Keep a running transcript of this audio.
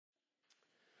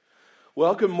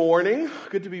Well, good morning.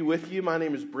 Good to be with you. My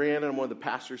name is Brandon. I'm one of the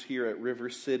pastors here at River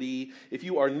City. If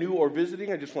you are new or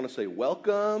visiting, I just want to say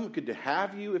welcome. Good to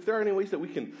have you. If there are any ways that we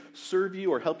can serve you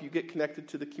or help you get connected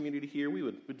to the community here,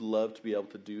 we'd love to be able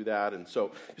to do that. And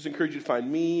so just encourage you to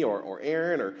find me or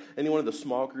Aaron or any one of the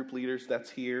small group leaders that's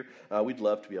here. We'd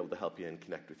love to be able to help you and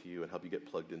connect with you and help you get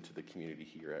plugged into the community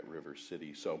here at River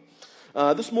City. So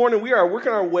this morning we are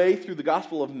working our way through the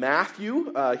Gospel of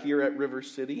Matthew here at River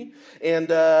City.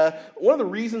 And one of the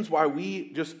reasons why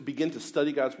we just begin to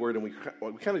study God's Word and we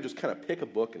kind of pick a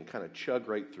book and kind of chug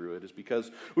right through it is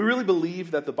because we really believe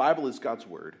that the Bible is God's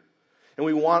Word. And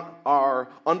we want our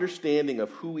understanding of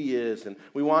who He is, and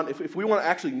we want, if we want to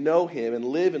actually know Him and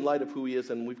live in light of who He is,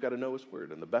 then we've got to know His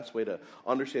Word. And the best way to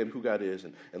understand who God is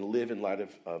and live in light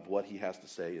of what He has to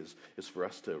say is for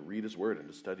us to read His Word and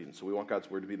to study. And so we want God's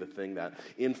Word to be the thing that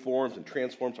informs and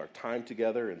transforms our time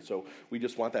together, and so we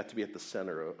just want that to be at the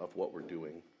center of what we're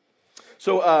doing.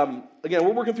 So again,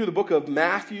 we're working through the book of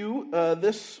Matthew.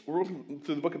 This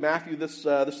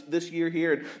year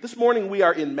here, and this morning we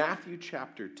are in Matthew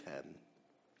chapter 10.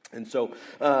 And so,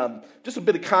 just a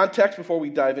bit of context before we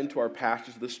dive into our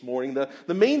passage this morning.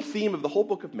 The main theme of the whole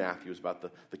book of Matthew is about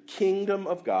the kingdom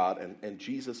of God and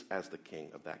Jesus as the king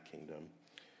of that kingdom.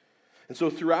 And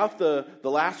so throughout the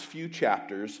last few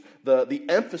chapters, the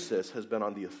emphasis has been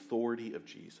on the authority of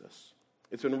Jesus.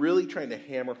 It's been really trying to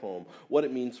hammer home what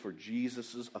it means for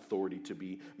Jesus' authority to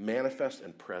be manifest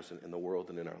and present in the world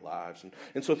and in our lives.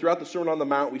 And so throughout the Sermon on the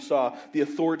Mount, we saw the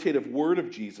authoritative word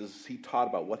of Jesus as He taught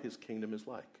about what His kingdom is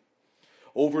like.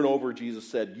 Over and over, Jesus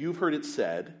said, "You've heard it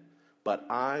said, but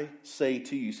I say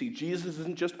to you." See, Jesus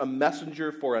isn't just a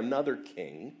messenger for another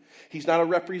king. He's not a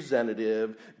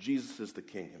representative. Jesus is the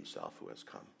king Himself who has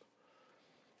come.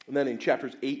 And then in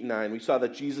chapters 8 and 9, we saw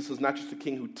that Jesus is not just a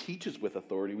king who teaches with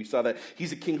authority. We saw that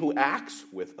He's a king who acts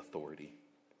with authority.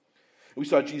 We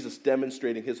saw Jesus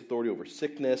demonstrating His authority over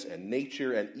sickness and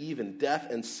nature and even death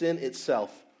and sin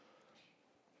itself.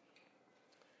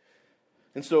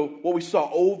 And so what we saw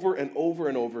over and over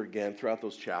and over again throughout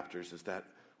those chapters is that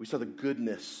we saw the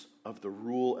goodness of the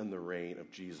rule and the reign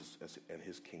of Jesus and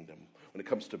His kingdom when it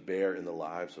comes to bear in the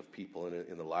lives of people and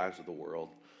in the lives of the world.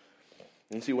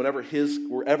 And see, wherever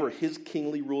His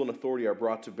kingly rule and authority are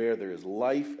brought to bear, there is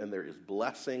life and there is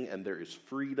blessing and there is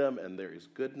freedom and there is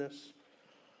goodness.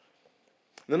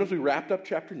 And then as we wrapped up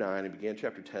chapter 9 and began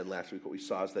chapter 10 last week, what we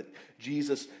saw is that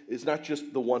Jesus is not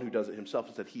just the one who does it Himself,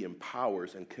 it's that He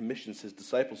empowers and commissions His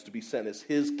disciples to be sent as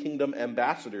His kingdom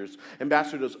ambassadors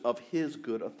of His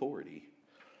good authority.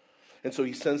 And so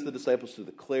He sends the disciples to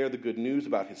declare the good news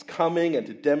about His coming and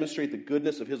to demonstrate the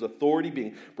goodness of His authority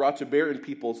being brought to bear in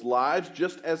people's lives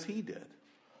just as He did.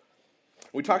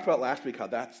 We talked about last week how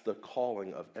that's the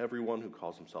calling of everyone who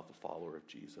calls himself a follower of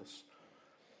Jesus.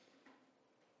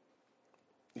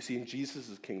 You see, in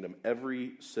Jesus' kingdom,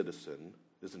 every citizen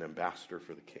is an ambassador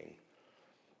for the king.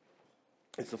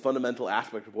 It's the fundamental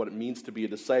aspect of what it means to be a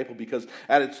disciple, because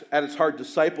at its heart,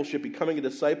 discipleship, becoming a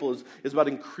disciple, is about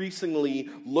increasingly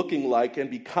looking like and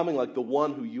becoming like the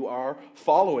one who you are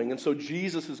following. And so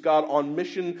Jesus is God on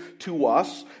mission to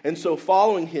us, and so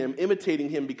following Him, imitating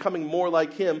Him, becoming more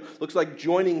like Him, looks like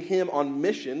joining Him on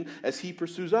mission as He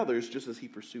pursues others just as He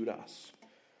pursued us.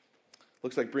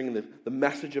 Looks like bringing the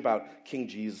message about King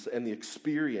Jesus and the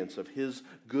experience of His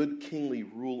good kingly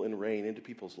rule and reign into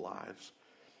people's lives.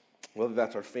 Whether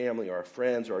that's our family or our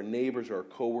friends or our neighbors or our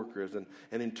coworkers and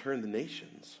in turn the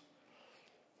nations.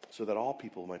 So that all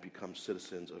people might become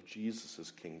citizens of Jesus'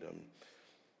 kingdom.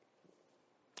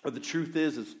 But the truth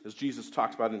is, as Jesus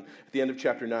talks about at the end of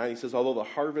chapter 9, He says, although the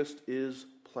harvest is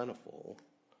plentiful,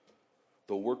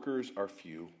 the workers are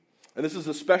few. And this is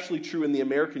especially true in the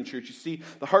American church. You see,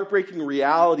 the heartbreaking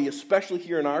reality, especially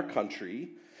here in our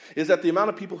country, is that the amount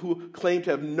of people who claim to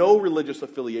have no religious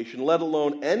affiliation, let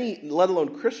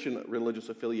alone Christian religious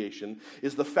affiliation,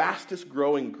 is the fastest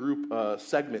growing group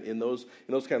segment in those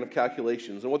kind of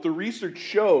calculations. And what the research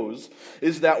shows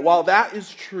is that while that is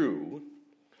true,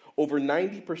 over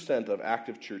 90% of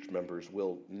active church members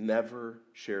will never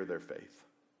share their faith.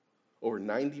 Over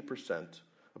 90%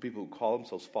 of people who call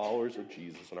themselves followers of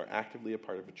Jesus and are actively a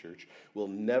part of a church will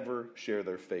never share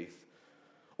their faith.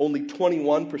 Only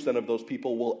 21% of those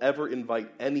people will ever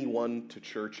invite anyone to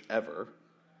church ever.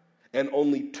 And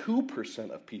only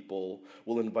 2% of people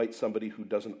will invite somebody who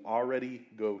doesn't already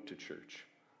go to church.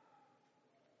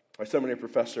 Our seminary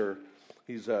professor,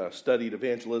 he's studied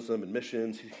evangelism and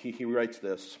missions. He writes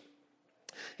this.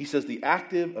 He says, the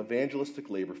active evangelistic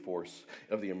labor force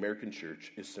of the American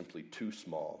church is simply too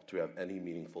small to have any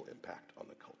meaningful impact on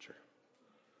the culture.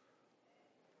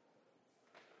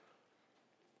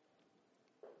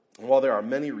 And while there are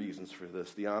many reasons for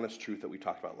this, the honest truth that we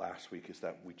talked about last week is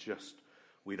that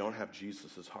we don't have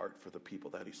Jesus' heart for the people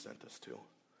that he sent us to.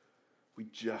 We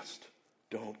just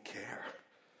don't care.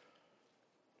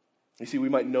 You see, we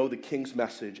might know the king's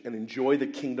message and enjoy the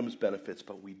kingdom's benefits,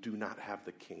 but we do not have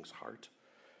the king's heart.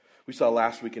 We saw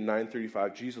last week in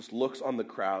 9:35, Jesus looks on the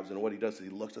crowds, and what he does is he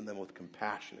looks on them with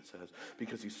compassion, it says,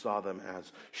 because he saw them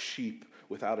as sheep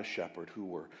without a shepherd who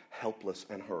were helpless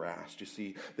and harassed. You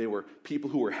see, they were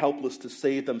people who were helpless to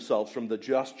save themselves from the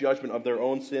just judgment of their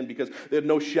own sin because they had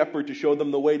no shepherd to show them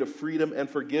the way to freedom and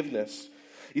forgiveness.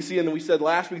 You see, and we said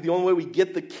last week, the only way we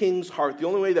get the king's heart, the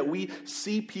only way that we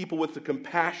see people with the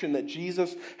compassion that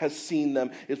Jesus has seen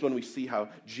them is when we see how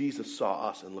Jesus saw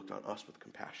us and looked on us with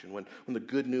compassion. When the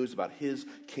good news about his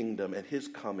kingdom and his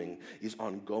coming is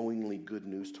ongoingly good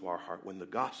news to our heart. When the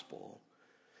gospel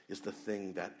is the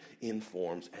thing that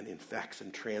informs and infects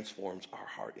and transforms our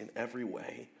heart in every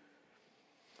way.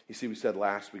 You see, we said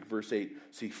last week, verse 8,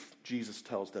 see, Jesus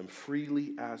tells them,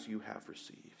 freely as you have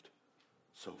received,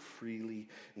 so freely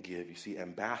give. You see,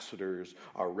 ambassadors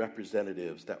are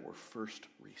representatives that were first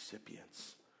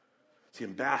recipients. See,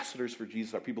 ambassadors for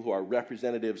Jesus are people who are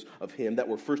representatives of him, that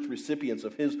were first recipients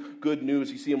of his good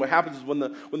news. You see, and what happens is when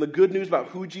the good news about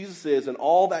who Jesus is and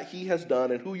all that he has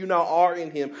done and who you now are in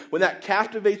him, when that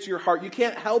captivates your heart, you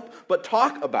can't help but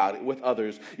talk about it with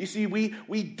others. You see, we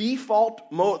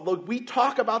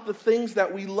talk about the things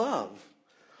that we love.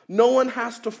 No one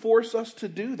has to force us to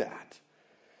do that.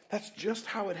 That's just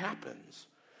how it happens.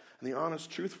 And the honest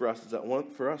truth for us is that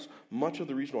for us, much of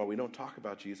the reason why we don't talk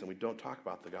about Jesus and we don't talk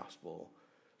about the gospel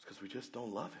is because we just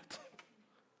don't love it.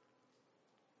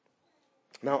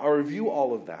 Now, I'll review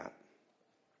all of that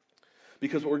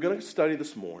because what we're going to study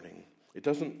this morning, it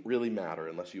doesn't really matter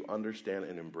unless you understand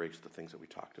and embrace the things that we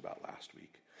talked about last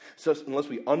week. So unless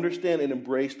we understand and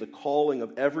embrace the calling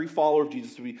of every follower of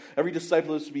Jesus to be, every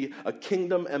disciple is to be a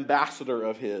kingdom ambassador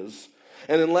of his,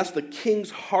 and unless the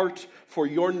king's heart for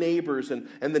your neighbors and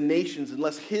the nations,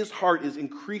 unless his heart is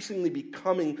increasingly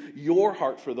becoming your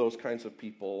heart for those kinds of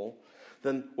people,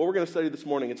 then what we're going to study this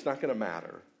morning, it's not going to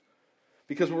matter.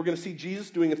 Because what we're going to see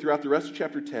Jesus doing it throughout the rest of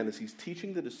chapter 10 is he's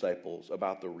teaching the disciples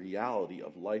about the reality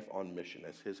of life on mission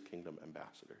as his kingdom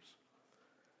ambassadors.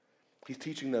 He's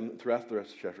teaching them throughout the rest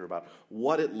of the chapter about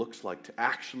what it looks like to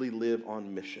actually live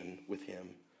on mission with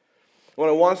him. What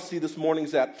I want us to see this morning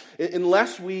is that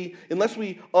unless we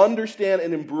understand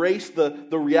and embrace the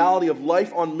reality of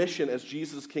life on mission as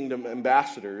Jesus' kingdom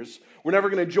ambassadors, we're never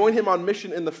going to join him on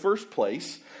mission in the first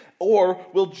place, or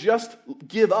we'll just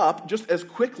give up just as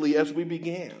quickly as we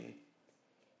began.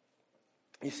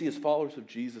 You see, as followers of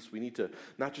Jesus, we need to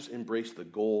not just embrace the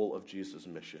goal of Jesus'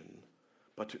 mission,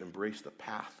 but to embrace the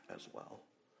path as well.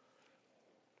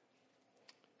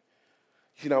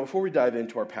 Now, before we dive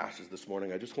into our passage this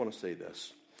morning, I just want to say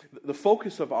this. The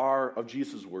focus of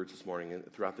Jesus' words this morning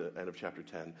and throughout the end of chapter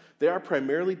 10, they are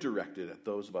primarily directed at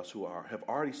those of us who have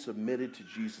already submitted to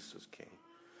Jesus as King.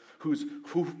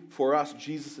 Who for us,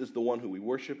 Jesus is the one who we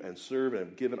worship and serve and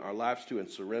have given our lives to and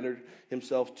surrendered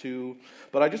himself to.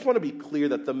 But I just want to be clear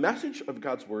that the message of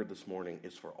God's word this morning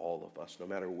is for all of us, no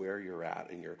matter where you're at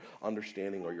in your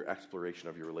understanding or your exploration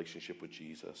of your relationship with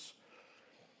Jesus.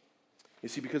 You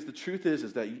see, because the truth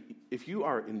is that if you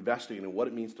are investigating in what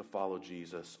it means to follow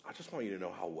Jesus, I just want you to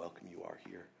know how welcome you are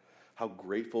here, how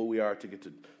grateful we are to get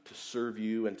to serve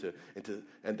you and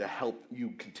to help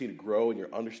you continue to grow in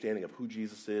your understanding of who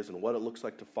Jesus is and what it looks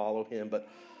like to follow him.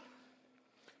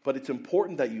 But it's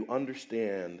important that you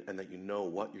understand and that you know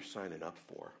what you're signing up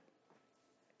for,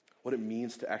 what it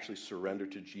means to actually surrender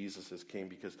to Jesus as King.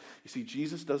 Because you see,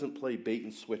 Jesus doesn't play bait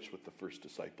and switch with the first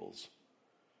disciples.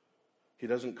 He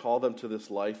doesn't call them to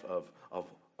this life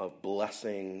of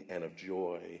blessing and of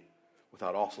joy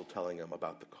without also telling them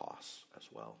about the costs as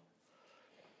well.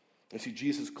 And see,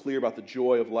 Jesus is clear about the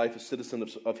joy of life as citizen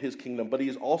of his kingdom, but he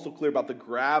is also clear about the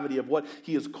gravity of what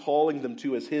he is calling them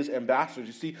to as his ambassadors.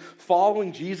 You see,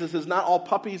 following Jesus is not all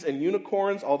puppies and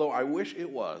unicorns, although I wish it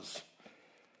was.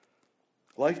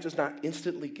 Life does not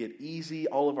instantly get easy.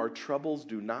 All of our troubles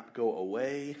do not go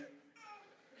away.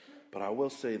 But I will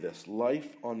say this,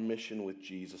 life on mission with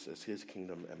Jesus as his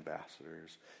kingdom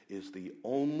ambassadors is the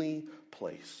only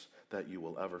place that you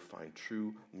will ever find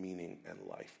true meaning and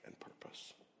life and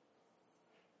purpose.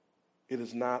 It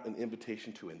is not an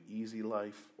invitation to an easy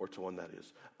life or to one that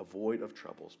is void of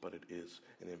troubles, but it is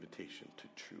an invitation to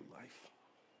true life.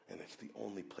 And it's the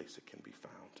only place it can be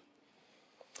found.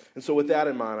 And so with that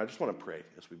in mind, I just want to pray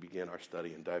as we begin our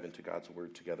study and dive into God's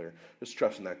word together, just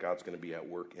trusting that God's going to be at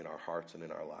work in our hearts and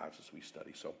in our lives as we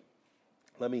study. So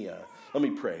let me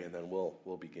pray, and then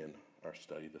we'll begin our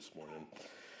study this morning.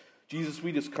 Jesus,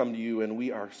 we just come to you, and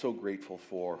we are so grateful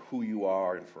for who you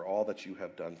are and for all that you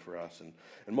have done for us.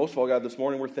 And most of all, God, this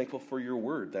morning we're thankful for your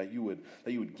word, that you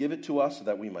would give it to us so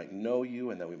that we might know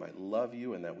you and that we might love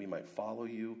you and that we might follow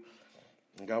you.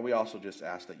 And God, we also just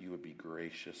ask that you would be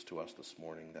gracious to us this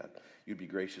morning, that you'd be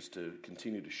gracious to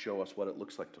continue to show us what it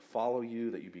looks like to follow you,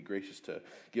 that you'd be gracious to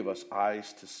give us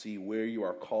eyes to see where you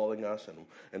are calling us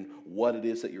and what it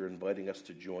is that you're inviting us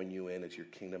to join you in as your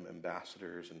kingdom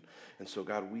ambassadors. And so,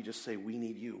 God, we just say we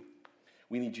need you.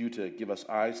 We need you to give us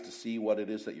eyes to see what it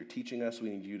is that you're teaching us. We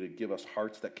need you to give us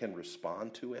hearts that can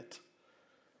respond to it.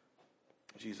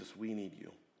 Jesus, we need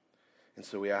you. And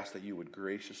so we ask that you would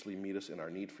graciously meet us in our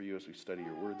need for you as we study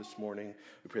your word this morning.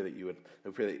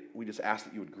 We just ask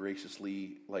that you would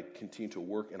graciously continue to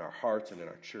work in our hearts and in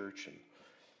our church.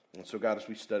 And so, God, as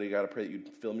we study, God, I pray that you'd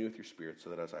fill me with your spirit so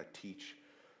that as I teach,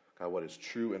 God, what is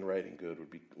true and right and good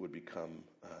would become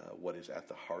what is at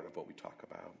the heart of what we talk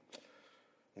about.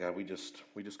 God, we just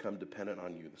come dependent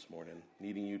on you this morning,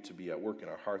 needing you to be at work in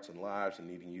our hearts and lives and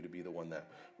needing you to be the one that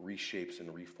reshapes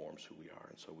and reforms who we are.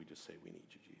 And so we just say we need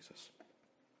you, Jesus.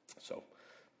 So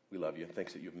we love you.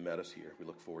 Thanks that you've met us here. We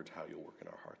look forward to how you'll work in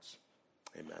our hearts.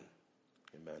 Amen.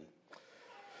 Amen.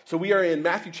 So we are in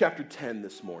Matthew chapter 10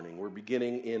 this morning. We're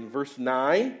beginning in verse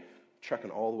 9,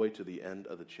 trekking all the way to the end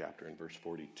of the chapter in verse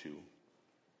 42.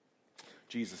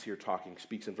 Jesus here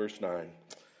speaks in verse 9.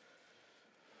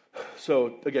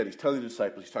 So, again, he's telling the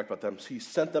disciples, he's talked about them. He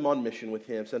sent them on mission with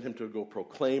him, sent him to go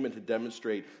proclaim and to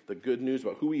demonstrate the good news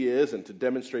about who he is and to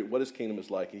demonstrate what his kingdom is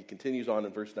like. And he continues on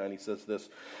in verse 9, he says this,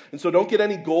 "And so don't get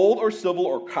any gold or silver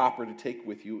or copper to take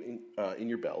with you in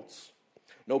your belts.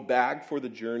 No bag for the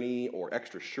journey or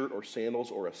extra shirt or sandals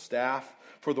or a staff,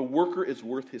 for the worker is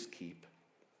worth his keep.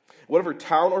 Whatever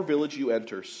town or village you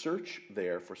enter, search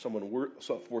there for some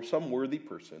worthy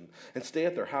person and stay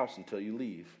at their house until you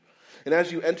leave. And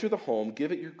as you enter the home,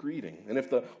 give it your greeting. And if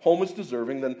the home is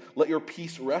deserving, then let your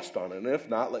peace rest on it. And if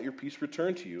not, let your peace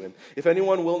return to you. And if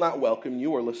anyone will not welcome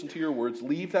you or listen to your words,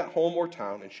 leave that home or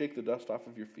town and shake the dust off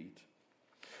of your feet.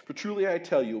 For truly I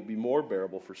tell you, it will be more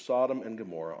bearable for Sodom and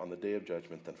Gomorrah on the day of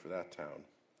judgment than for that town.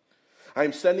 I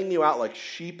am sending you out like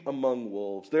sheep among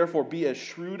wolves. Therefore be as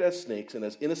shrewd as snakes and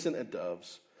as innocent as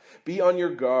doves. Be on your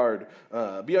guard,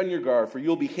 for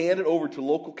you'll be handed over to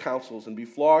local councils and be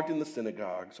flogged in the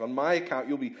synagogues. On my account,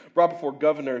 you'll be brought before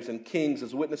governors and kings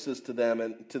as witnesses to them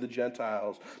and to the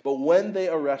Gentiles. But when they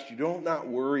arrest you, don't not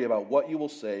worry about what you will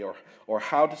say or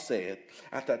how to say it.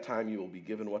 At that time, you will be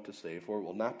given what to say, for it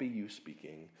will not be you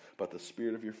speaking, but the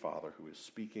Spirit of your Father who is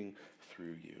speaking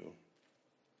through you.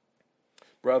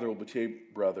 Brother will betray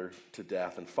brother to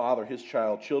death, and father his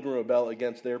child. Children rebel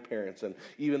against their parents and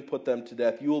even put them to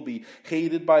death. You will be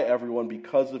hated by everyone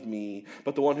because of me,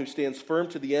 but the one who stands firm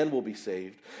to the end will be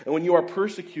saved. And when you are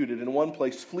persecuted in one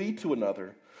place, flee to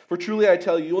another. For truly I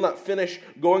tell you, you will not finish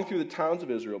going through the towns of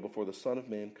Israel before the Son of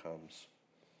Man comes.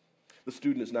 The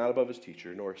student is not above his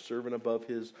teacher, nor a servant above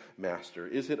his master.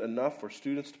 Is it enough for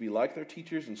students to be like their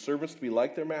teachers and servants to be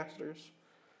like their masters?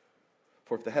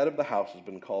 For if the head of the house has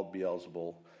been called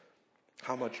Beelzebul,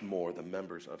 how much more the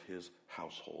members of his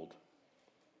household?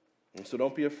 And so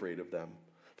don't be afraid of them,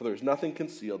 for there is nothing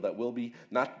concealed that will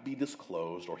not be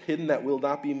disclosed, or hidden that will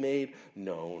not be made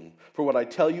known. For what I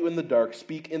tell you in the dark,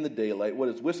 speak in the daylight. What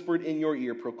is whispered in your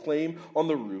ear, proclaim on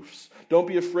the roofs. Don't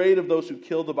be afraid of those who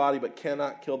kill the body but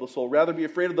cannot kill the soul. Rather be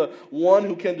afraid of the one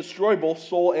who can destroy both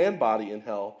soul and body in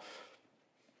hell.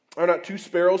 Are not 2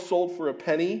 sparrows sold for a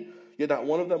penny? Yet not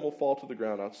one of them will fall to the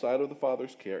ground outside of the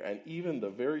Father's care, and even the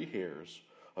very hairs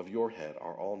of your head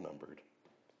are all numbered.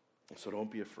 And so don't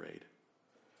be afraid.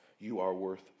 You are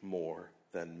worth more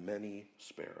than many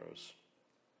sparrows.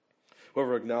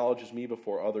 Whoever acknowledges me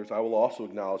before others, I will also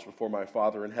acknowledge before my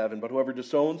Father in heaven. But whoever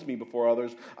disowns me before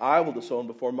others, I will disown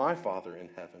before my Father in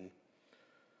heaven.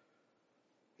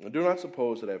 And do not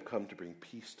suppose that I have come to bring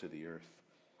peace to the earth.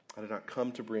 I did not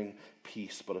come to bring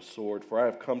peace, but a sword. For I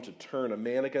have come to turn a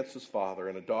man against his father,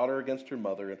 and a daughter against her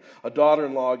mother, and a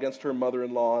daughter-in-law against her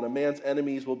mother-in-law. And a man's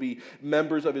enemies will be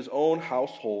members of his own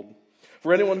household.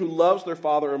 For anyone who loves their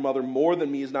father or mother more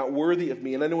than me is not worthy of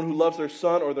me, and anyone who loves their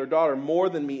son or their daughter more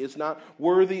than me is not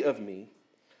worthy of me.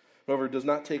 Whoever does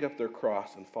not take up their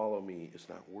cross and follow me is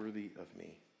not worthy of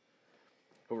me.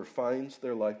 Whoever finds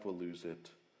their life will lose it,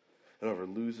 and whoever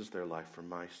loses their life for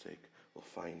my sake will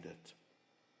find it.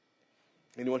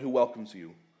 Anyone who welcomes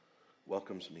you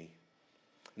welcomes me.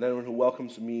 And anyone who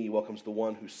welcomes me welcomes the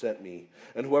one who sent me.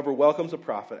 And whoever welcomes a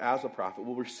prophet as a prophet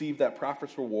will receive that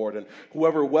prophet's reward. And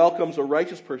whoever welcomes a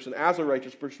righteous person as a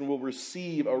righteous person will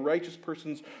receive a righteous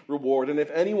person's reward. And if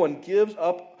anyone gives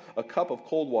up a cup of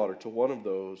cold water to one of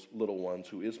those little ones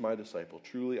who is my disciple,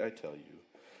 truly I tell you,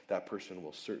 that person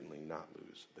will certainly not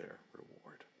lose their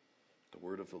reward. The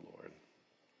word of the Lord.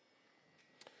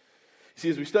 See,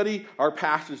 as we study our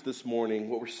passage this morning,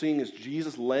 what we're seeing is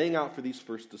Jesus laying out for these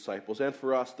first disciples and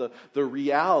for us the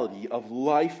reality of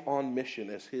life on mission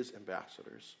as his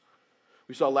ambassadors.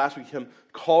 We saw last week him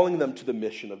calling them to the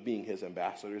mission of being his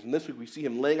ambassadors. And this week we see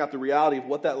him laying out the reality of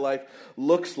what that life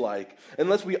looks like.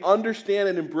 Unless we understand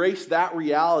and embrace that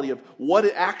reality of what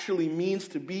it actually means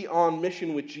to be on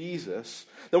mission with Jesus,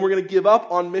 then we're going to give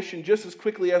up on mission just as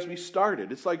quickly as we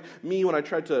started. It's like me when I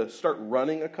tried to start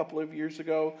running a couple of years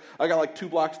ago. I got like 2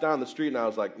 blocks down the street and I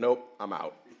was like, nope, I'm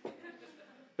out.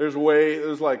 There's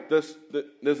like, this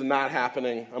is not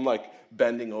happening. I'm like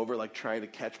bending over, like trying to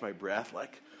catch my breath,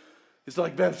 like, it's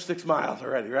like been 6 miles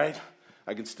already, right?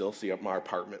 I can still see up my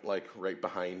apartment like right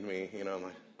behind me. You know, I'm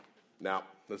like, no,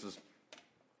 this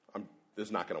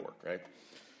is not going to work, right?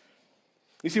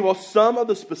 You see, while some of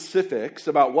the specifics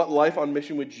about what life on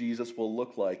mission with Jesus will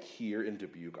look like here in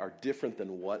Dubuque are different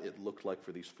than what it looked like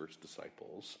for these first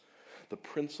disciples, the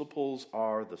principles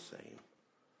are the same.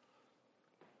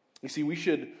 You see,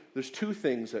 there's two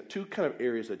kind of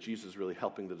areas that Jesus is really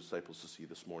helping the disciples to see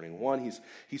this morning. One,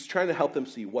 he's trying to help them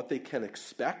see what they can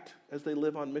expect as they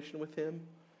live on mission with him.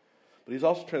 But he's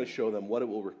also trying to show them what it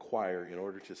will require in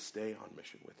order to stay on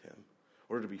mission with him, in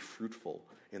order to be fruitful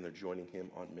in their joining him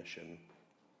on mission.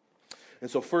 And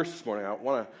so first this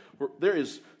morning, there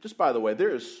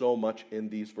is so much in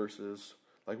these verses.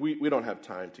 Like, we don't have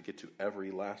time to get to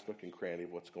every last nook and cranny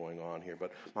of what's going on here,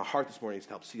 but my heart this morning is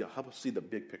to help us see the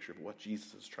big picture of what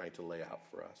Jesus is trying to lay out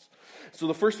for us. So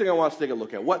the first thing I want us to take a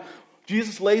look at, what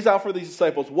Jesus lays out for these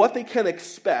disciples, what they can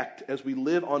expect as we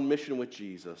live on mission with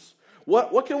Jesus.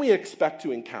 What can we expect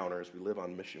to encounter as we live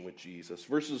on mission with Jesus?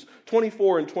 Verses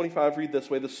 24 and 25 read this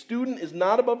way: the student is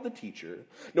not above the teacher,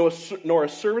 nor a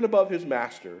servant above his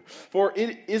master. For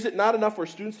is it not enough for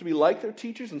students to be like their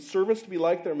teachers and servants to be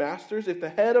like their masters? If the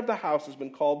head of the house has been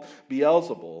called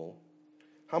Beelzebul,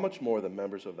 how much more the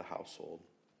members of the household?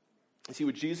 You see,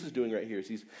 what Jesus is doing right here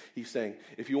is he's saying,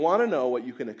 if you want to know what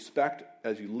you can expect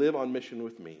as you live on mission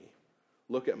with me,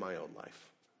 look at my own life.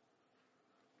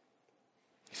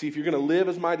 See, if you're going to live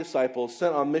as my disciples,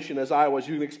 sent on mission as I was,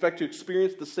 you can expect to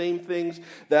experience the same things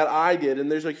that I did. And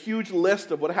there's a huge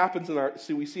list of what happens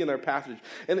we see in our passage.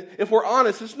 And if we're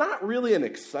honest, it's not really an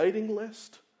exciting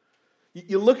list.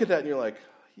 You look at that and you're like,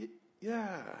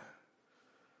 yeah,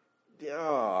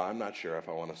 I'm not sure if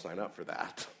I want to sign up for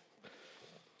that.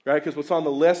 Right? Because what's on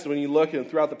the list, when you look and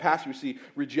throughout the passage, we see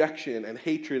rejection and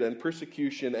hatred and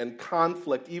persecution and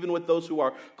conflict, even with those who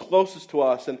are closest to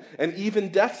us, and even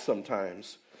death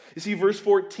sometimes. You see, verse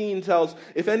 14 tells,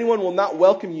 if anyone will not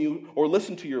welcome you or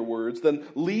listen to your words, then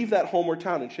leave that home or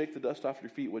town and shake the dust off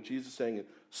your feet. What Jesus is saying is,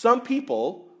 some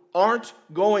people aren't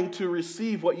going to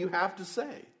receive what you have to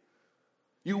say.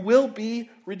 You will be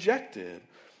rejected.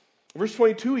 Verse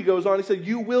 22, he goes on, he said,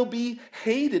 you will be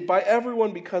hated by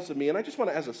everyone because of me. And I just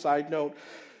want to, as a side note,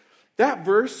 that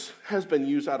verse has been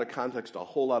used out of context a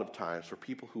whole lot of times for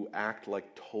people who act like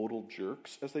total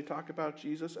jerks as they talk about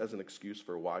Jesus as an excuse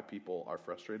for why people are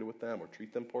frustrated with them or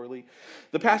treat them poorly.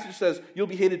 The passage says, you'll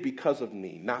be hated because of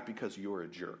me, not because you're a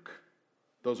jerk.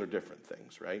 Those are different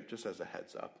things, right? Just as a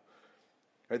heads up.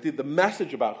 Right? The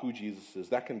message about who Jesus is,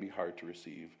 that can be hard to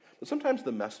receive. But sometimes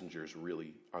the messengers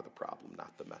really are the problem,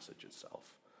 not the message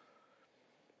itself.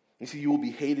 You see, you will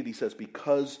be hated, he says,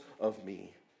 because of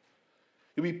me.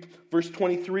 It'll be verse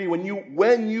 23,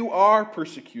 when you are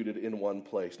persecuted in one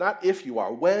place. Not if you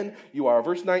are, when you are.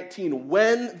 Verse 19,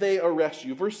 when they arrest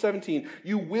you. Verse 17,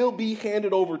 you will be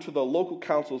handed over to the local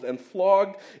councils and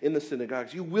flogged in the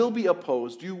synagogues. You will be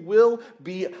opposed. You will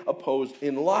be opposed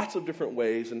in lots of different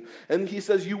ways. And he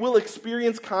says you will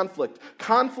experience conflict.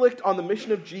 Conflict on the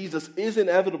mission of Jesus is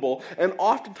inevitable. And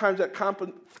oftentimes that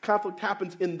conflict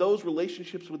happens in those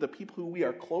relationships with the people who we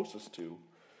are closest to.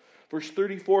 Verse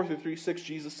 34 through 36,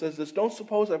 Jesus says this, don't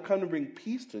suppose I've come to bring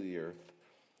peace to the earth.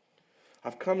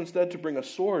 I've come instead to bring a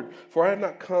sword, for I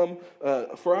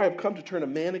have come to turn a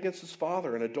man against his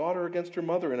father, and a daughter against her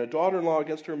mother, and a daughter-in-law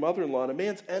against her mother-in-law, and a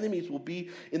man's enemies will be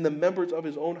in the members of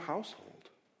his own household.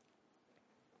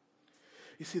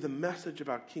 You see, the message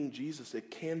about King Jesus,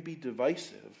 it can be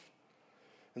divisive.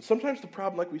 And sometimes the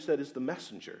problem, like we said, is the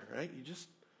messenger, right? You're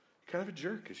kind of a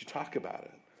jerk as you talk about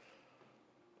it.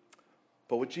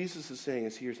 But what Jesus is saying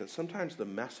is that sometimes the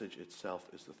message itself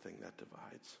is the thing that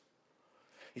divides.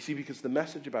 You see, because the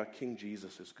message about King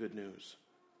Jesus is good news.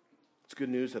 It's good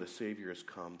news that a Savior has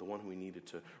come, the one who we needed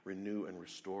to renew and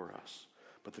restore us.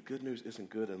 But the good news isn't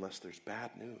good unless there's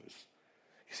bad news.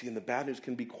 You see, and the bad news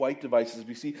can be quite divisive.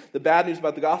 You see, the bad news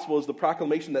about the gospel is the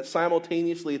proclamation that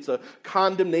simultaneously it's a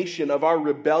condemnation of our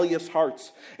rebellious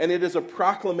hearts, and it is a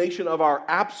proclamation of our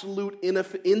absolute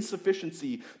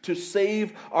insufficiency to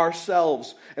save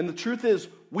ourselves. And the truth is,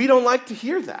 we don't like to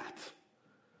hear that.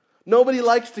 Nobody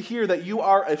likes to hear that you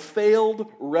are a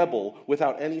failed rebel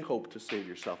without any hope to save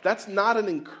yourself. That's not an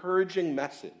encouraging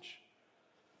message,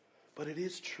 but it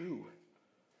is true.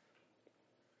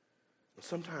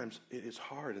 Sometimes it is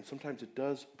hard, and sometimes it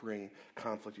does bring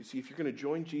conflict. You see, if you're going to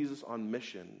join Jesus on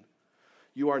mission,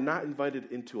 you are not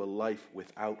invited into a life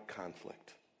without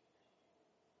conflict.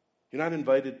 You're not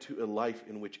invited to a life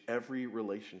in which every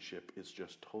relationship is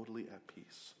just totally at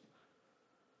peace.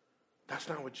 That's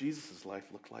not what Jesus' life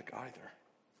looked like either.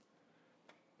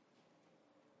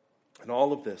 And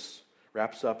all of this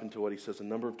wraps up into what he says a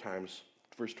number of times.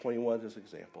 Verse 21 is an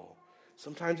example.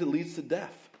 Sometimes it leads to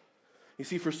death. You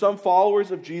see, for some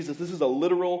followers of Jesus, this is a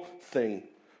literal thing.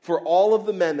 For all of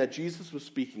the men that Jesus was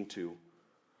speaking to,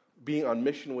 being on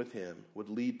mission with him would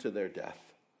lead to their death.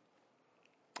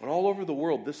 And all over the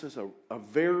world, this is a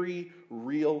very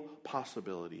real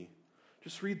possibility.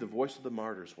 Just read The Voice of the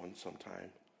Martyrs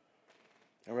sometime.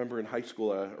 I remember in high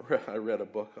school, I read a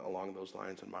book along those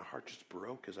lines, and my heart just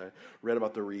broke as I read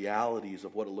about the realities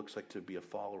of what it looks like to be a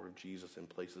follower of Jesus in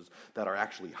places that are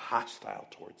actually hostile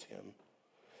towards him.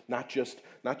 Not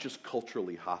just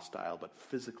culturally hostile, but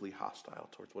physically hostile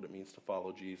towards what it means to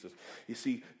follow Jesus. You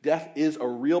see, death is a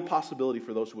real possibility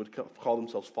for those who would call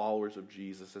themselves followers of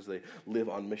Jesus as they live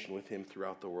on mission with him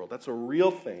throughout the world. That's a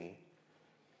real thing.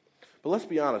 But let's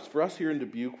be honest, for us here in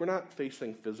Dubuque, we're not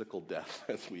facing physical death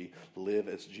as we live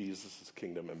as Jesus'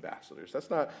 kingdom ambassadors. That's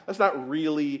not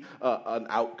really an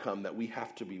outcome that we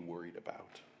have to be worried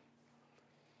about.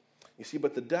 You see,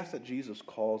 but the death that Jesus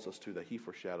calls us to, that he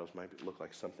foreshadows, might look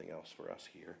like something else for us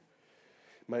here.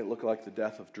 It might look like the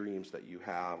death of dreams that you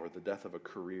have, or the death of a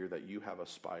career that you have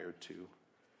aspired to.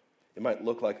 It might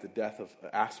look like the death of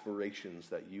aspirations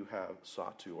that you have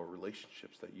sought to, or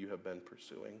relationships that you have been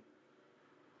pursuing.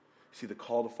 You see, the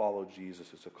call to follow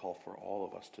Jesus is a call for all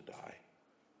of us to die.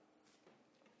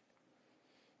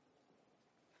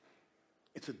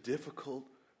 It's a difficult,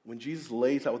 when Jesus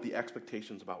lays out with the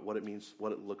expectations about what it means,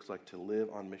 what it looks like to live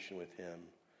on mission with him,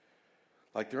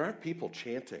 like there aren't people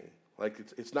chanting. Like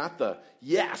it's not the,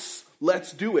 yes,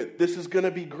 let's do it, this is going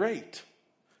to be great.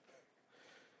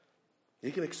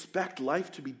 You can expect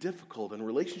life to be difficult and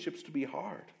relationships to be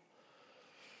hard.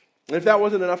 And if that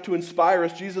wasn't enough to inspire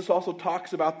us, Jesus also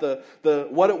talks about the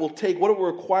what it will take, what it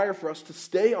will require for us to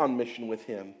stay on mission with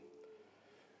him.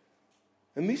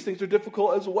 And these things are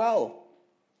difficult as well.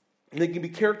 And they can be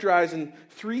characterized in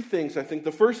three things, I think.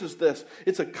 The first is this: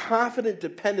 it's a confident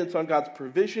dependence on God's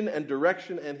provision and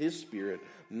direction and his Spirit,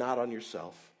 not on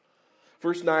yourself.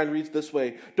 Verse 9 reads this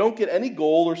way: don't get any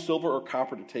gold or silver or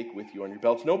copper to take with you on your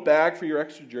belts, no bag for your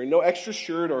extra journey, no extra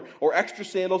shirt or extra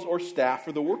sandals or staff,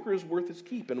 for the worker is worth his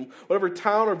keep. And whatever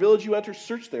town or village you enter,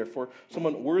 search there for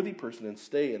some worthy person and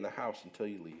stay in the house until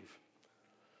you leave.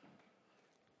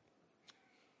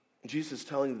 Jesus is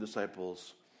telling the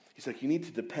disciples, he's like, you need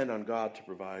to depend on God to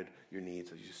provide your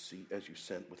needs as you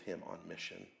sent with him on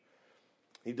mission.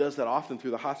 He does that often through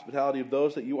the hospitality of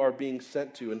those that you are being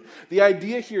sent to. And the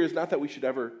idea here is not that we should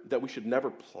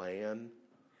never plan,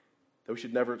 that we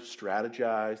should never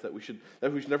strategize, that we should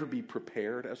never be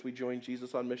prepared as we join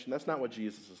Jesus on mission. That's not what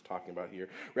Jesus is talking about here.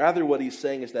 Rather, what he's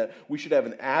saying is that we should have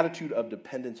an attitude of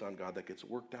dependence on God that gets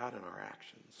worked out in our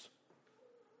actions.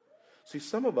 See,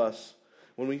 some of us,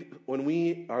 when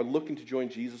we are looking to join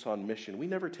Jesus on mission, we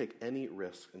never take any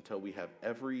risk until we have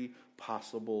every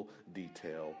possible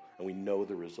detail and we know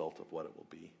the result of what it will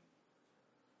be.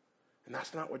 And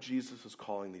that's not what Jesus is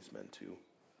calling these men to.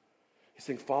 He's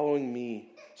saying, following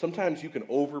me, sometimes you can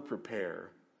over-prepare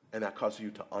and that causes you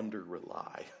to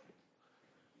under-rely.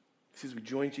 He says, we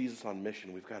join Jesus on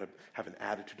mission, we've got to have an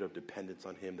attitude of dependence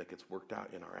on him that gets worked out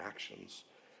in our actions.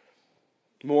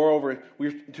 Moreover,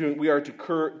 we are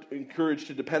encouraged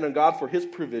to depend on God for his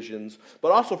provisions,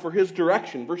 but also for his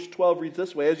direction. Verse 12 reads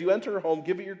this way: as you enter a home,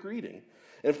 give it your greeting.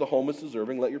 And if the home is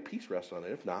deserving, let your peace rest on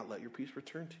it. If not, let your peace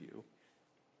return to you.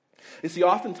 You see,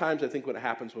 oftentimes I think what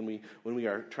happens when we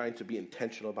are trying to be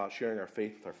intentional about sharing our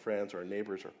faith with our friends, our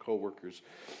neighbors, our coworkers,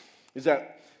 is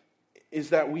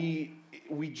that we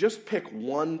just pick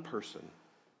one person.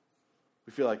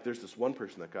 We feel like there's this one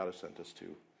person that God has sent us to.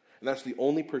 And that's the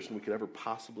only person we could ever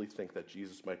possibly think that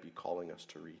Jesus might be calling us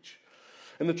to reach.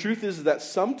 And the truth is that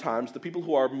sometimes the people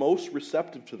who are most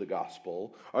receptive to the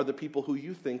gospel are the people who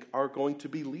you think are going to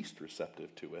be least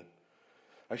receptive to it.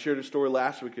 I shared a story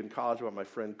last week in college about my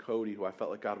friend Cody, who I felt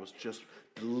like God was just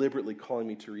deliberately calling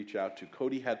me to reach out to.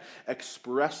 Cody had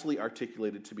expressly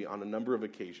articulated to me on a number of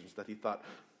occasions that he thought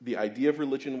the idea of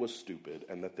religion was stupid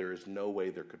and that there is no way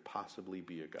there could possibly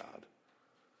be a God.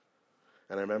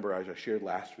 And I remember, as I shared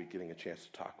last week, getting a chance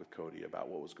to talk with Cody about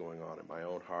what was going on in my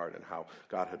own heart and how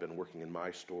God had been working in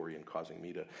my story and causing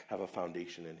me to have a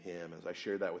foundation in him. As I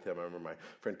shared that with him, I remember my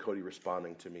friend Cody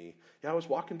responding to me, I was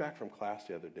walking back from class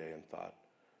the other day and thought,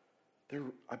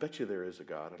 I bet you there is a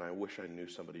God, and I wish I knew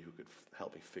somebody who could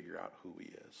help me figure out who he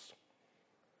is.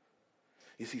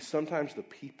 You see, sometimes the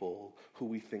people who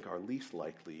we think are least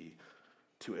likely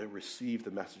to receive the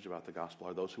message about the gospel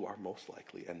are those who are most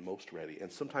likely and most ready.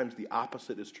 And sometimes the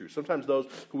opposite is true. Sometimes those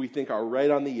who we think are right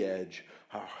on the edge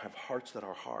have hearts that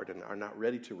are hard and are not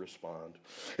ready to respond.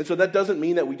 And so that doesn't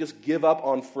mean that we just give up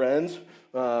on friends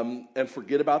and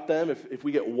forget about them if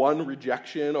we get one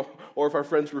rejection or if our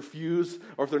friends refuse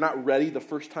or if they're not ready the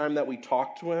first time that we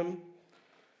talk to them.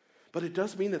 But it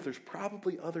does mean that there's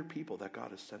probably other people that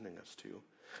God is sending us to.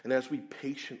 And as we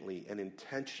patiently and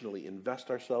intentionally invest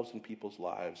ourselves in people's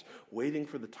lives, waiting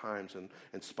for the times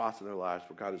and spots in their lives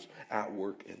where God is at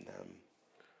work in them,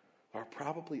 are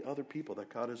probably other people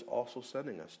that God is also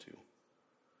sending us to.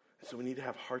 And so we need to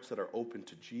have hearts that are open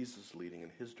to Jesus leading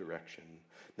in his direction,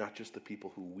 not just the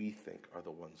people who we think are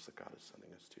the ones that God is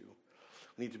sending us to.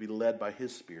 We need to be led by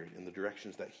his Spirit in the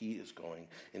directions that he is going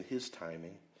in his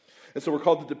timing. And so we're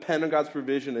called to depend on God's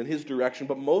provision and his direction,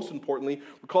 but most importantly,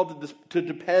 we're called to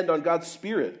depend on God's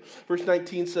Spirit. Verse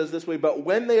 19 says this way, but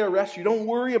when they arrest you, don't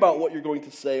worry about what you're going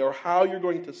to say or how you're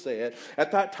going to say it.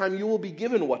 At that time you will be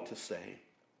given what to say.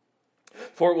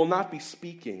 For it will not be you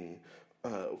speaking,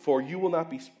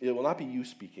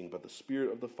 but the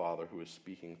Spirit of the Father who is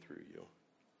speaking through you.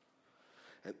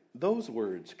 And those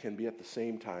words can be at the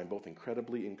same time both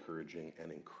incredibly encouraging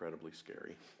and incredibly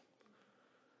scary.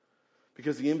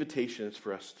 Because the invitation is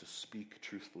for us to speak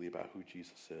truthfully about who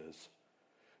Jesus is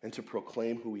and to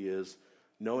proclaim who he is,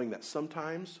 knowing that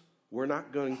sometimes we're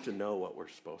not going to know what we're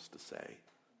supposed to say,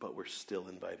 but we're still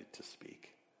invited to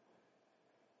speak.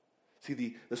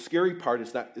 See, the scary part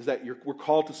is that we're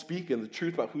called to speak in the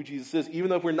truth about who Jesus is, even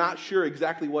though we're not sure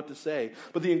exactly what to say.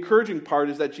 But the encouraging part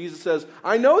is that Jesus says,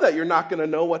 I know that you're not going to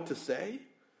know what to say.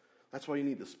 That's why you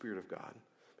need the Spirit of God,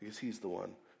 because he's the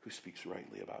one who speaks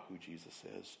rightly about who Jesus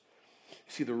is.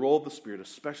 You see, the role of the Spirit,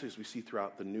 especially as we see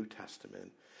throughout the New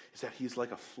Testament, is that he's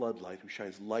like a floodlight who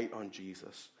shines light on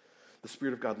Jesus. The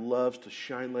Spirit of God loves to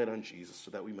shine light on Jesus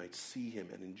so that we might see him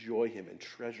and enjoy him and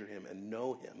treasure him and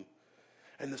know him.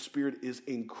 And the Spirit is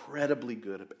incredibly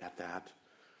good at that.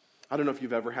 I don't know if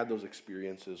you've ever had those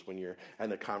experiences when you're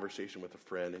in a conversation with a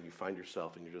friend and you find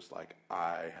yourself and you're just like,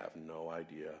 I have no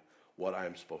idea what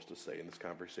I'm supposed to say in this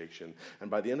conversation. And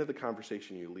by the end of the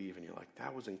conversation, you leave and you're like,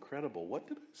 that was incredible. What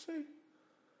did I say?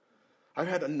 I've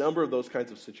had a number of those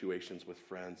kinds of situations with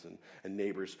friends and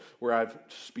neighbors where I've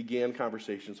just began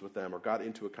conversations with them or got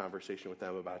into a conversation with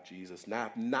them about Jesus,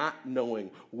 not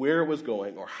knowing where it was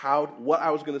going or what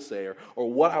I was going to say or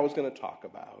what I was going to talk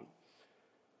about.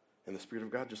 And the Spirit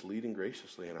of God just leading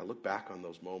graciously. And I look back on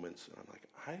those moments and I'm like,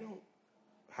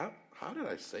 how did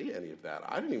I say any of that?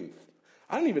 I didn't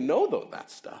even know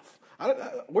that stuff.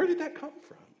 Where did that come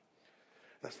from?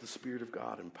 That's the Spirit of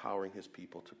God empowering his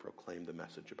people to proclaim the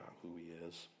message about who he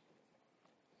is.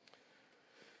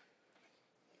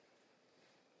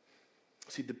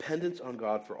 See, dependence on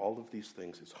God for all of these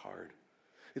things is hard.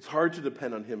 It's hard to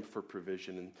depend on him for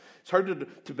provision. And it's hard to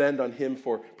depend on him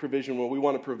for provision when we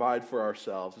want to provide for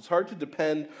ourselves. It's hard to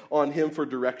depend on him for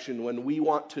direction when we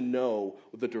want to know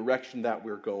the direction that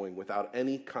we're going without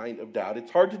any kind of doubt.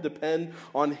 It's hard to depend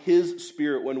on his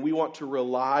Spirit when we want to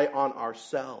rely on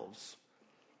ourselves.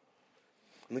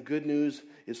 And the good news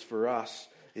is for us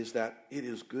is that it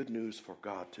is good news for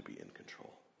God to be in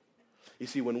control. You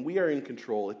see, when we are in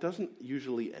control, it doesn't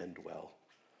usually end well.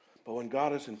 But when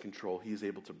God is in control, he is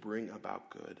able to bring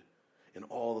about good in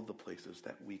all of the places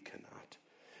that we cannot.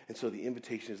 And so the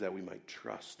invitation is that we might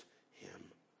trust him.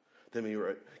 Then we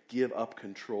give up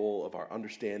control of our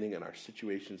understanding and our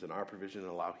situations and our provision and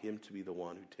allow him to be the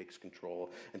one who takes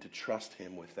control and to trust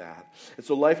him with that. And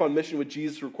so life on mission with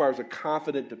Jesus requires a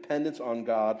confident dependence on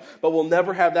God, but we'll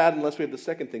never have that unless we have the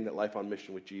second thing that life on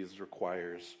mission with Jesus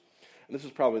requires. And this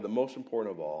is probably the most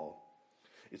important of all.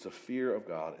 It's a fear of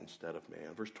God instead of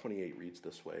man. Verse 28 reads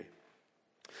this way.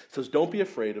 It says, don't be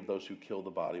afraid of those who kill the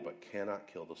body but cannot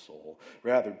kill the soul.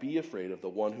 Rather, be afraid of the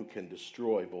one who can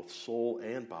destroy both soul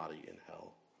and body in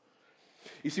hell.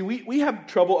 You see, we have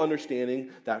trouble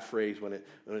understanding that phrase when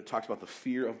it talks about the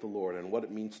fear of the Lord and what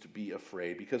it means to be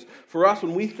afraid. Because for us,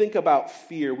 when we think about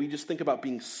fear, we just think about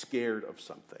being scared of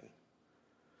something.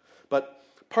 But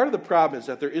part of the problem is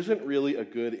that there isn't really a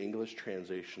good English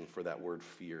translation for that word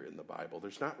fear in the Bible.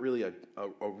 There's not really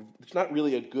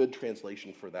a good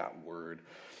translation for that word.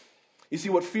 You see,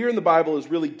 what fear in the Bible is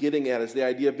really getting at is the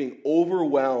idea of being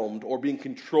overwhelmed or being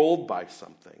controlled by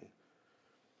something.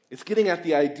 It's getting at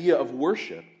the idea of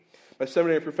worship. My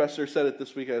seminary professor said it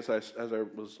this week as I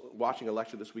was watching a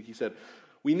lecture this week. He said,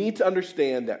 we need to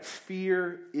understand that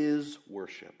fear is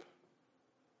worship.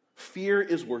 Fear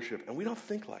is worship, and we don't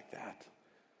think like that.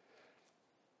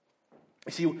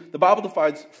 You see, the Bible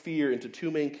divides fear into two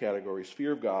main categories,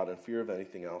 fear of God and fear of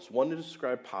anything else. One to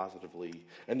describe positively,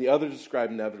 and the other to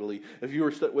describe negatively. If you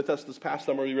were with us this past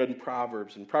summer, we read in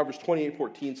Proverbs, and Proverbs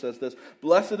 28:14 says this,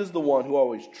 "Blessed is the one who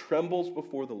always trembles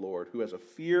before the Lord, who has a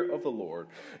fear of the Lord."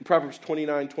 And Proverbs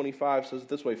 29:25 says it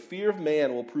this way, "Fear of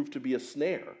man will prove to be a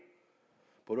snare,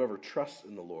 but whoever trusts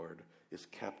in the Lord is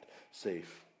kept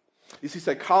safe." You see,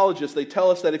 psychologists, they tell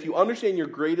us that if you understand your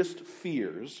greatest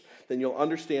fears, then you'll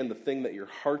understand the thing that your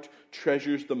heart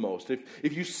treasures the most.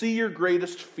 If you see your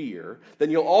greatest fear,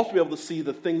 then you'll also be able to see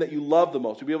the thing that you love the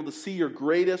most. You'll be able to see your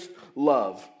greatest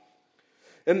love.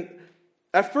 And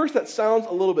at first that sounds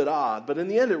a little bit odd, but in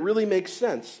the end it really makes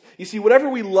sense. You see, whatever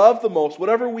we love the most,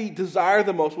 whatever we desire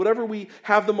the most, whatever we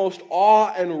have the most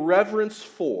awe and reverence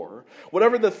for,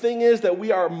 whatever the thing is that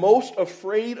we are most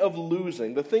afraid of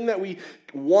losing, the thing that we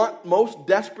want most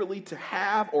desperately to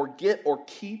have or get or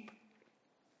keep,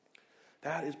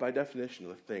 that is by definition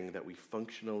the thing that we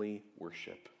functionally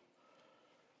worship.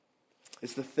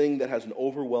 It's the thing that has an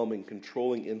overwhelming,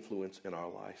 controlling influence in our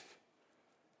life.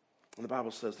 And the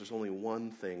Bible says there's only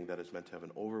one thing that is meant to have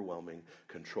an overwhelming,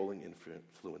 controlling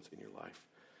influence in your life,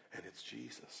 and it's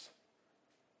Jesus.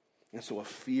 And so a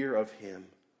fear of him,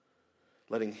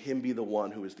 letting him be the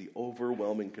one who is the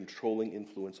overwhelming, controlling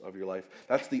influence of your life,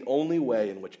 that's the only way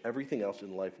in which everything else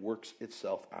in life works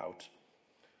itself out.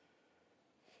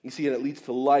 You see, and it leads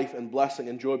to life and blessing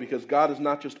and joy because God is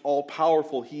not just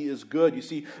all-powerful, he is good. You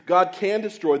see, God can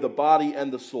destroy the body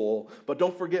and the soul, but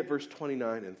don't forget verse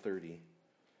 29 and 30.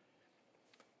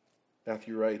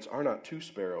 Matthew writes, "Are not two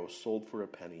sparrows sold for a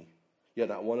penny? Yet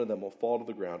not one of them will fall to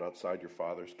the ground outside your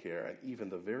Father's care, and even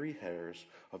the very hairs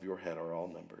of your head are all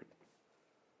numbered.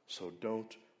 So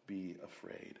don't be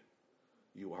afraid.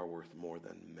 You are worth more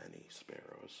than many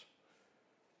sparrows."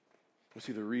 You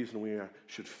see, the reason we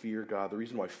should fear God, the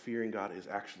reason why fearing God is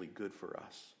actually good for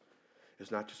us,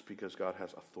 is not just because God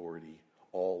has authority,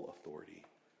 all authority.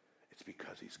 It's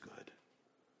because he's good.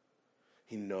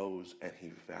 He knows and he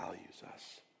values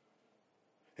us.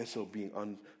 And so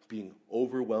being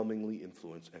overwhelmingly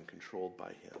influenced and controlled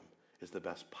by him is the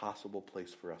best possible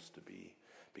place for us to be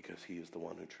because he is the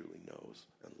one who truly knows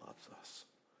and loves us.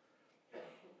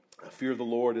 Fear of the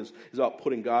Lord is about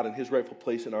putting God in his rightful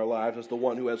place in our lives as the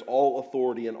one who has all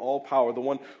authority and all power, the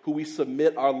one who we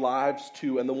submit our lives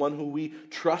to, and the one who we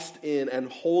trust in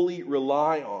and wholly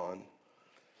rely on.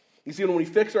 You see, when we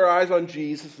fix our eyes on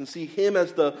Jesus and see him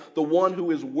as the one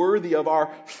who is worthy of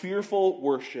our fearful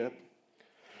worship,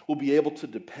 we'll be able to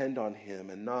depend on him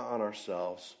and not on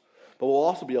ourselves. But we'll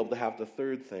also be able to have the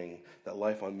third thing that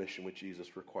life on mission with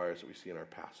Jesus requires that we see in our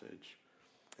passage.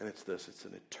 And it's this, it's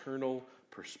an eternal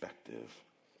perspective.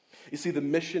 You see, the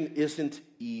mission isn't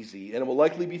easy, and it will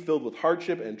likely be filled with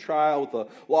hardship and trial, with the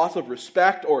loss of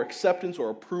respect or acceptance or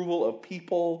approval of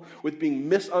people, with being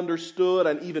misunderstood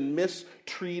and even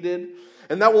mistreated.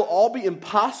 And that will all be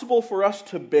impossible for us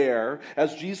to bear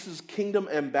as Jesus' kingdom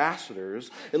ambassadors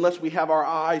unless we have our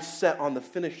eyes set on the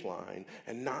finish line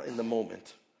and not in the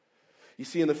moment. You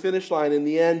see, in the finish line, in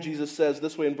the end, Jesus says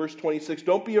this way in verse 26,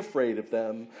 "Don't be afraid of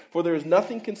them, for there is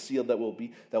nothing concealed that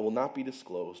will not be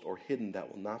disclosed, or hidden that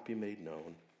will not be made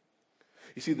known."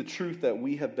 You see, the truth that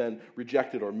we have been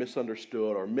rejected or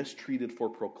misunderstood or mistreated for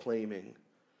proclaiming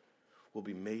will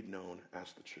be made known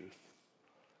as the truth.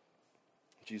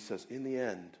 Jesus says, in the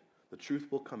end, the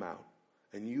truth will come out,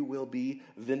 and you will be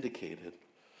vindicated.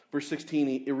 Verse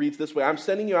 16, it reads this way, "I'm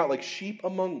sending you out like sheep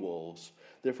among wolves.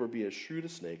 Therefore be as shrewd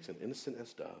as snakes and innocent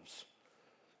as doves."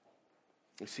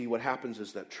 You see, what happens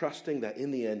is that trusting that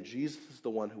in the end, Jesus is the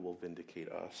one who will vindicate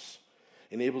us,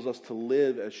 enables us to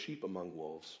live as sheep among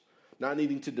wolves, not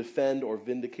needing to defend or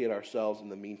vindicate ourselves in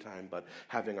the meantime, but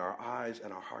having our eyes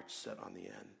and our hearts set on the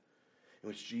end, in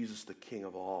which Jesus, the King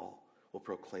of all, will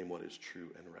proclaim what is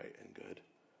true and right and good.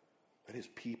 And his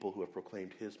people who have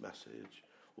proclaimed his message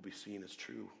will be seen as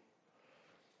true.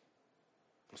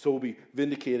 So we'll be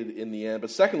vindicated in the end. But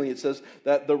secondly, it says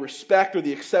that the respect or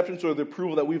the acceptance or the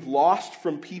approval that we've lost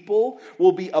from people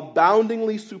will be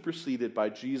aboundingly superseded by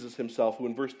Jesus himself, who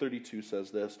in verse 32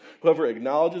 says this, "Whoever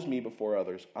acknowledges me before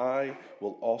others, I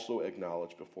will also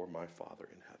acknowledge before my Father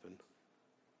in heaven."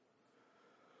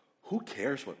 Who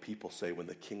cares what people say when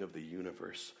the King of the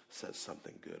universe says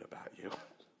something good about you?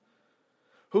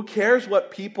 Who cares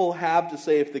what people have to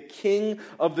say if the King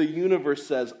of the universe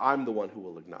says, "I'm the one who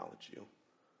will acknowledge you"?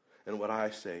 And what I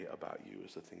say about you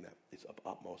is the thing that is of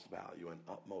utmost value and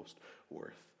utmost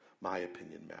worth. My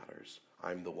opinion matters.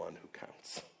 I'm the one who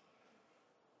counts.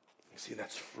 You see,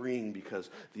 that's freeing because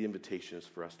the invitation is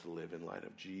for us to live in light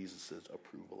of Jesus'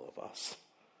 approval of us,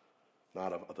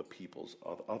 not of other people's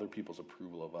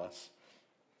approval of us.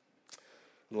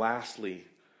 And lastly,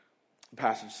 the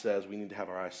passage says we need to have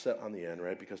our eyes set on the end,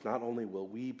 right? Because not only will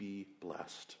we be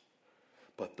blessed,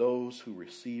 but those who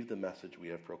receive the message we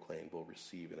have proclaimed will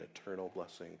receive an eternal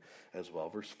blessing as well.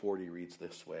 Verse 40 reads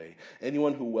this way: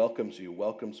 "Anyone who welcomes you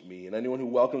welcomes me, and anyone who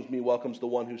welcomes me welcomes the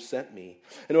one who sent me.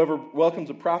 And whoever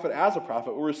welcomes a prophet as a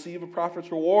prophet will receive a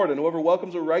prophet's reward, and whoever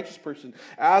welcomes a righteous person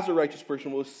as a righteous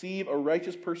person will receive a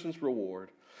righteous person's reward.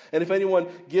 And if anyone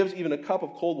gives even a cup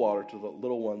of cold water to the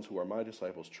little ones who are my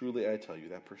disciples, truly I tell you,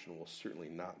 that person will certainly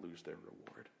not lose their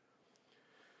reward."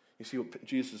 You see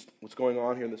what's going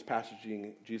on here in this passage,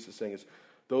 Jesus is saying is,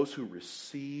 those who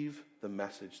receive the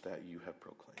message that you have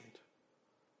proclaimed,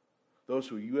 those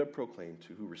who you have proclaimed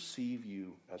to, who receive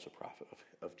you as a prophet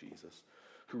of Jesus,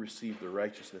 who receive the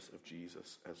righteousness of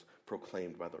Jesus as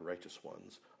proclaimed by the righteous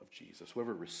ones of Jesus,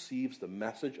 whoever receives the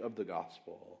message of the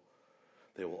gospel,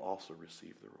 they will also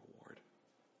receive the reward.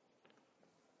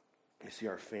 You see,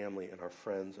 our family and our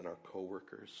friends and our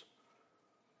co-workers,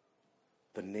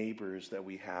 the neighbors that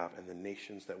we have and the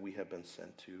nations that we have been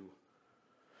sent to.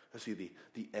 I see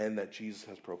the end that Jesus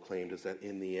has proclaimed is that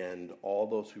in the end, all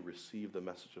those who receive the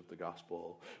message of the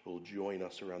gospel will join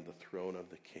us around the throne of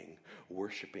the King,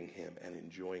 worshiping him and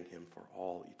enjoying him for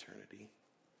all eternity.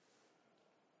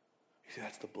 You see,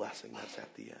 that's the blessing that's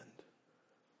at the end.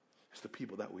 It's the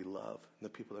people that we love and the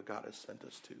people that God has sent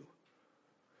us to.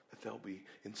 That they'll be,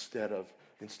 instead of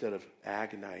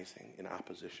agonizing in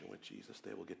opposition with Jesus,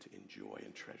 they will get to enjoy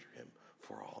and treasure him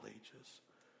for all ages.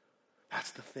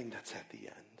 That's the thing that's at the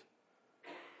end.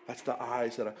 That's the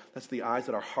eyes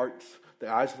that our hearts,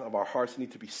 the eyes of our hearts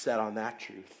need to be set on that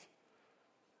truth.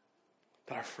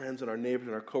 That our friends and our neighbors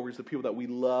and our coworkers, the people that we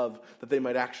love, that they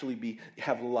might actually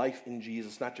have life in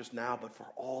Jesus, not just now, but for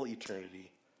all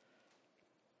eternity.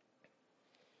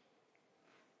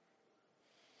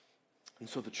 And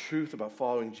so the truth about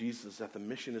following Jesus is that the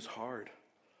mission is hard.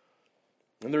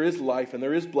 And there is life and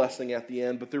there is blessing at the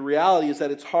end, but the reality is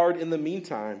that it's hard in the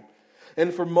meantime.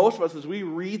 And for most of us, as we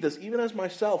read this, even as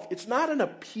myself, it's not an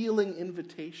appealing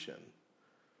invitation.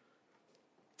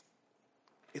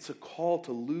 It's a call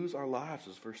to lose our lives,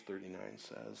 as verse 39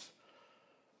 says.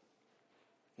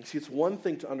 You see, it's one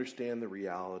thing to understand the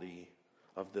reality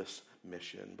of this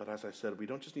mission, but as I said, we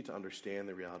don't just need to understand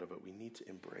the reality of it, we need to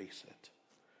embrace it.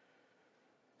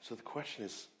 So the question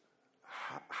is,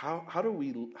 how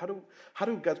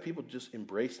do God's people just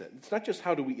embrace it? It's not just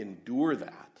how do we endure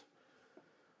that.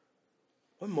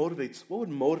 What would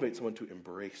motivate someone to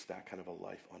embrace that kind of a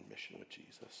life on mission with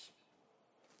Jesus?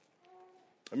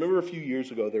 I remember a few years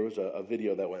ago there was a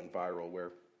video that went viral where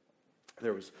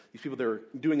there was these people, they were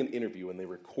doing an interview and they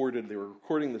were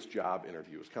recording this job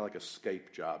interview. It was kind of like a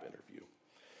Skype job interview.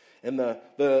 And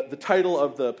the title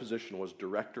of the position was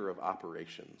Director of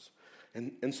Operations.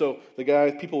 And so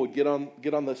people would get on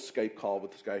the Skype call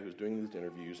with this guy who was doing these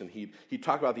interviews, and he'd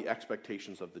talk about the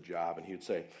expectations of the job, and he would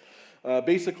say,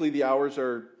 basically the hours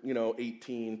are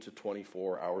 18 to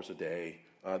 24 hours a day.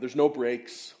 There's no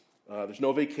breaks. There's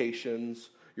no vacations.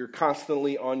 You're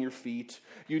constantly on your feet.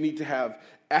 You need to have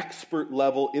expert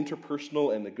level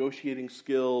interpersonal and negotiating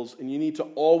skills, and you need to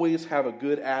always have a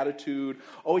good attitude.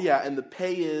 Oh yeah, and the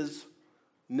pay is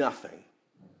nothing.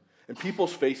 And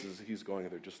people's faces, he's going,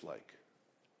 they're just like,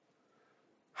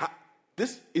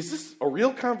 is this a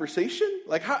real conversation?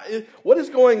 Like, what is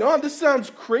going on? This sounds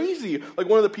crazy. Like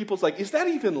one of the people's like, is that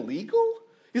even legal?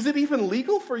 Is it even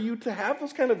legal for you to have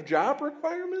those kind of job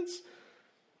requirements?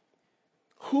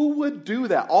 Who would do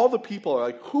that? All the people are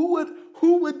like, who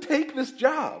would take this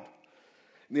job?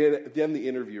 Then the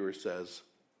interviewer says,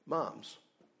 moms.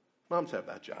 Moms have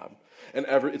that job. And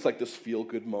it's like this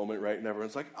feel-good moment, right? And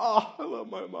everyone's like, oh, I love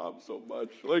my mom so much.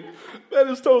 Like, that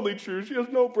is totally true. She has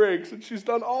no breaks, and she's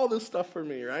done all this stuff for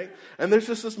me, right? And there's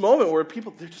just this moment where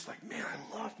they're just like, man,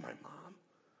 I love my mom.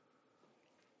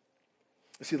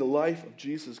 You see, the life of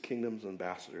Jesus' kingdom's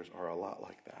ambassadors are a lot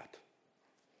like that.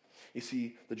 You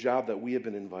see, the job that we have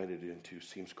been invited into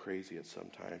seems crazy at some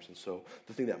times. And so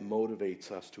the thing that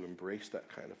motivates us to embrace that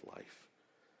kind of life,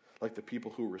 like the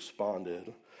people who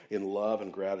responded in love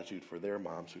and gratitude for their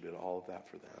moms who did all of that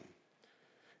for them,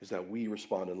 is that we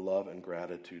respond in love and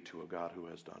gratitude to a God who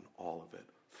has done all of it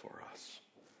for us.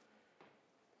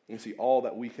 You see, all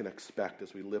that we can expect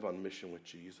as we live on mission with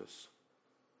Jesus,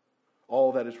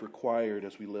 all that is required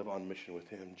as we live on mission with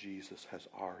him, Jesus has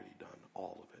already done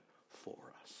all of it for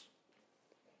us.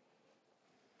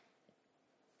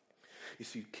 You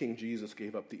see, King Jesus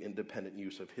gave up the independent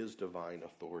use of his divine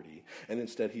authority, and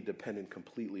instead he depended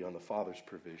completely on the Father's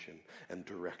provision and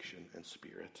direction and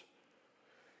spirit.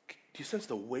 Do you sense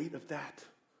the weight of that?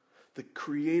 The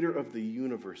creator of the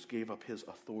universe gave up his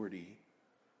authority.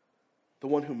 The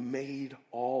one who made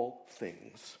all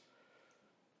things.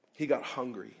 He got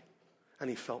hungry, and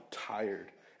he felt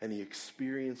tired, and he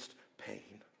experienced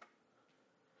pain.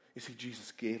 You see,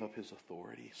 Jesus gave up his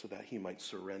authority so that he might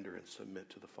surrender and submit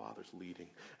to the Father's leading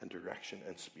and direction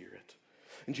and spirit.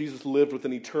 And Jesus lived with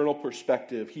an eternal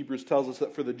perspective. Hebrews tells us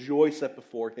that for the joy set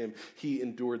before him, he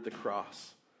endured the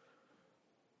cross.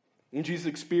 And Jesus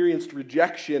experienced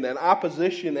rejection and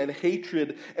opposition and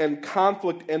hatred and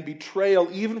conflict and betrayal,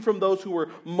 even from those who were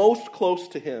most close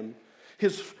to him.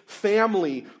 His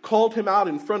family called him out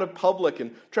in front of public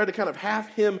and tried to kind of have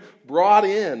him brought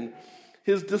in.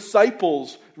 His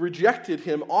disciples rejected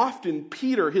him. Often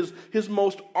Peter, his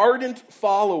most ardent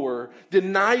follower,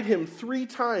 denied him 3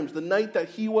 times the night that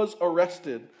he was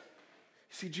arrested. You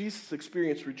see, Jesus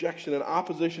experienced rejection and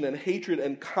opposition and hatred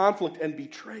and conflict and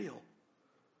betrayal.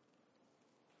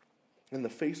 In the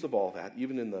face of all that,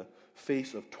 even in the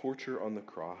face of torture on the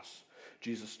cross,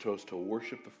 Jesus chose to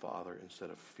worship the Father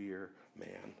instead of fear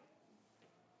man.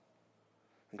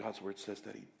 And God's word says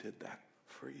that he did that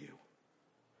for you.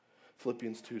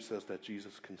 Philippians 2 says that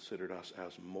Jesus considered us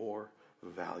as more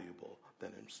valuable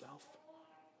than himself.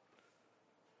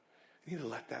 You need to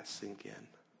let that sink in.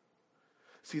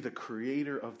 See, the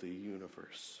creator of the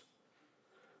universe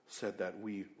said that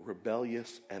we,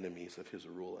 rebellious enemies of his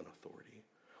rule and authority,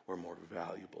 were more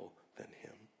valuable than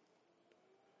him.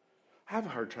 I have a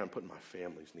hard time putting my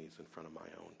family's needs in front of my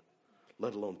own,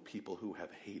 let alone people who have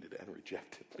hated and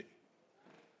rejected me.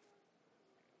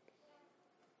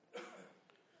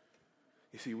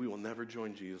 You see, we will never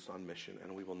join Jesus on mission,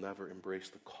 and we will never embrace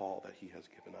the call that he has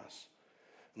given us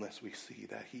unless we see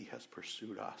that he has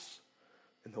pursued us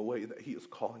in the way that he is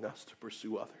calling us to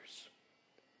pursue others.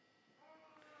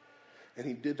 And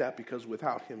he did that because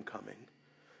without him coming,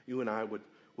 you and I would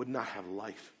not have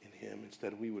life in him.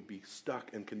 Instead, we would be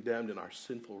stuck and condemned in our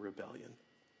sinful rebellion.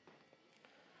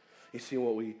 You see,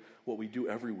 what we do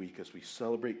every week as we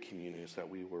celebrate communion is that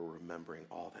we were remembering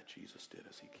all that Jesus did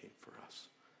as he came for us.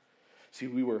 See,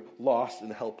 we were lost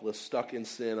and helpless, stuck in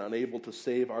sin, unable to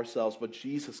save ourselves, but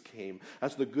Jesus came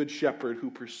as the good shepherd who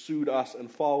pursued us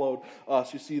and followed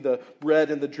us. You see, the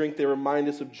bread and the drink, they remind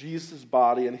us of Jesus'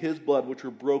 body and his blood, which were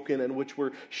broken and which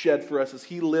were shed for us as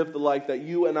he lived the life that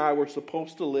you and I were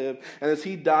supposed to live, and as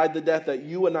he died the death that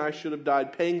you and I should have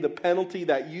died, paying the penalty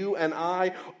that you and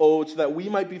I owed so that we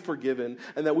might be forgiven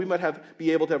and that we might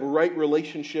be able to have a right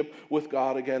relationship with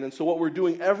God again. And so what we're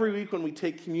doing every week when we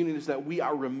take communion is that we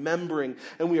are remembering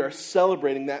and we are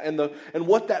celebrating that. And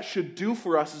what that should do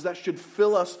for us is that should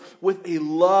fill us with a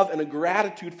love and a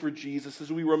gratitude for Jesus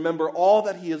as we remember all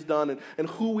that he has done and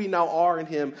who we now are in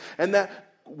him. And that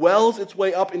wells its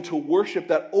way up into worship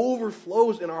that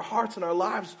overflows in our hearts and our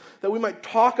lives, that we might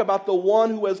talk about the one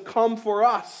who has come for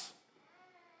us.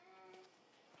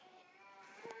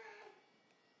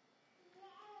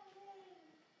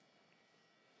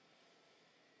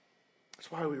 That's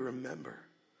why we remember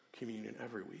communion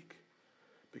every week.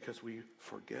 Because we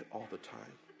forget all the time.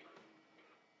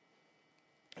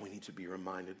 We need to be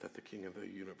reminded that the King of the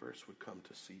universe would come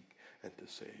to seek and to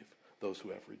save those who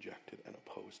have rejected and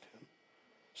opposed him,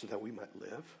 so that we might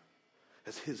live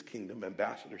as his kingdom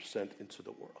ambassadors sent into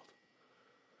the world,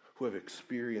 who have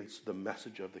experienced the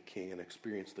message of the King and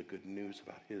experienced the good news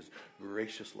about his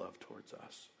gracious love towards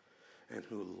us, and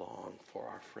who long for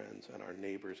our friends and our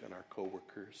neighbors and our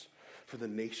co-workers, for the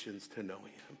nations to know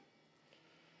him.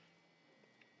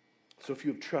 So if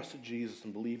you have trusted Jesus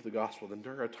and believed the gospel, then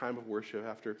during our time of worship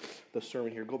after the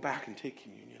sermon here, go back and take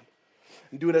communion.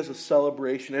 And do it as a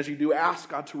celebration. As you do, ask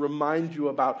God to remind you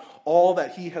about all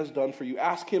that he has done for you.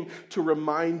 Ask him to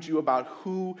remind you about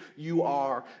who you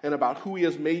are and about who he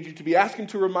has made you to be. Ask him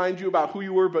to remind you about who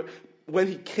you were, but when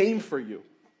he came for you.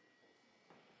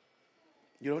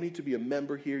 You don't need to be a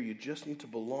member here. You just need to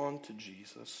belong to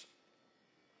Jesus.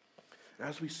 And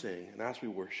as we sing and as we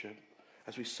worship,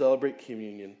 as we celebrate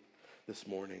communion this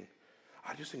morning,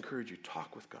 I just encourage you,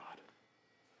 talk with God.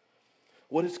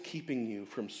 What is keeping you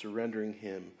from surrendering to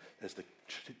him as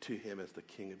the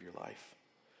king of your life?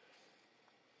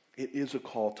 It is a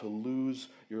call to lose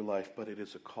your life, but it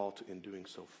is a call to, in doing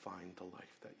so, find the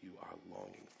life that you are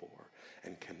longing for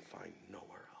and can find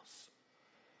nowhere else.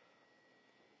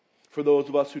 For those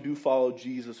of us who do follow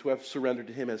Jesus, who have surrendered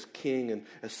to him as king and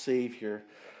as savior,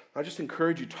 I just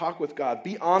encourage you, talk with God.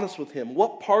 Be honest with him.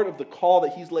 What part of the call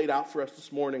that he's laid out for us this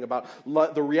morning about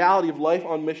the reality of life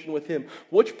on mission with him,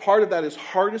 which part of that is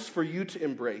hardest for you to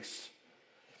embrace?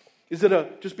 Is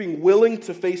it just being willing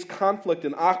to face conflict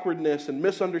and awkwardness and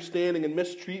misunderstanding and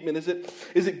mistreatment? Is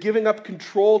it giving up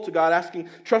control to God,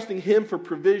 trusting him for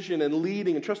provision and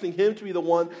leading and trusting him to be the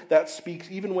one that speaks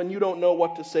even when you don't know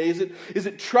what to say? Is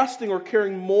it trusting or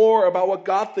caring more about what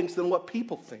God thinks than what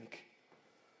people think?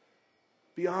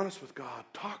 Be honest with God.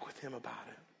 Talk with him about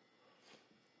it.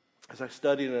 As I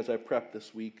studied and as I prepped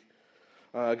this week,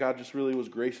 God just really was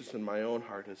gracious in my own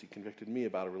heart as he convicted me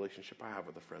about a relationship I have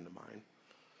with a friend of mine.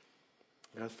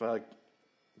 I just felt like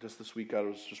just this week God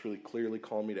was just really clearly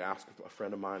calling me to ask a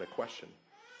friend of mine a question,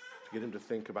 to get him to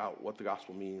think about what the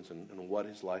gospel means and what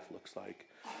his life looks like.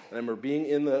 And I remember being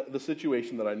in the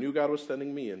situation that I knew God was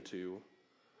sending me into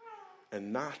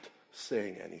and not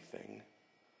saying anything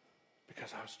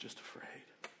because I was just afraid.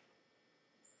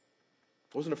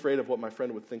 I wasn't afraid of what my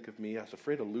friend would think of me. I was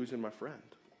afraid of losing my friend.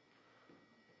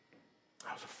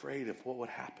 I was afraid of what would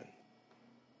happen.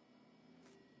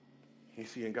 You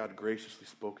see, and God graciously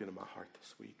spoke into my heart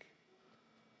this week.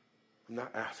 I'm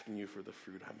not asking you for the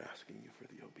fruit. I'm asking you for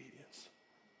the obedience.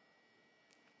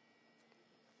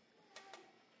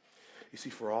 You see,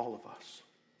 for all of us,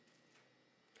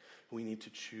 we need to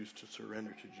choose to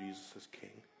surrender to Jesus as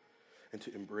King and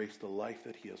to embrace the life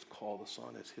that he has called us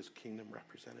on as his kingdom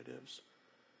representatives.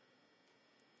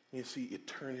 You see,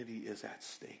 eternity is at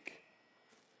stake.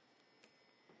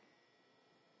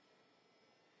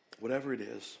 Whatever it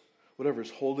is, whatever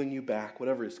is holding you back,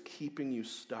 whatever is keeping you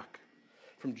stuck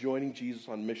from joining Jesus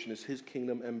on mission as his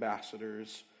kingdom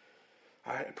ambassadors,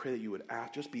 I pray that you would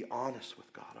just be honest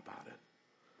with God about it.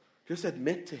 Just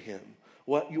admit to him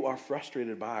what you are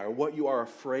frustrated by or what you are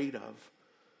afraid of.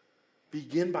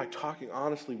 Begin by talking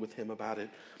honestly with him about it,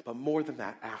 but more than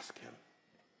that, ask him.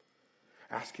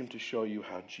 Ask him to show you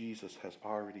how Jesus has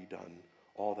already done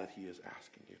all that he is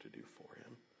asking you to do for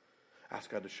him. Ask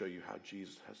God to show you how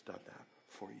Jesus has done that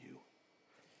for you.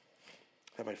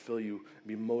 That might fill you,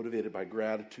 be motivated by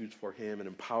gratitude for him and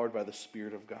empowered by the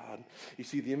Spirit of God. You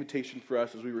see, the invitation for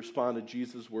us as we respond to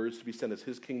Jesus' words to be sent as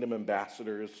his kingdom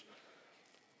ambassadors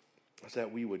is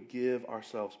that we would give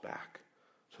ourselves back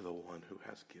to the one who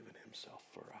has given himself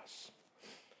for us.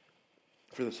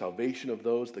 For the salvation of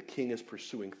those the King is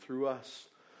pursuing through us,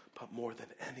 but more than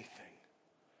anything,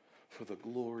 for the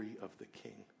glory of the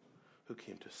King who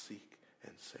came to seek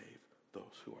and save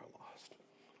those who are lost.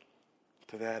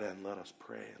 To that end, let us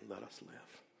pray and let us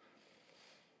live.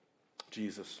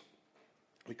 Jesus,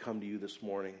 we come to you this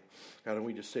morning, God, and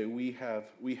we just say we have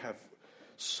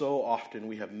so often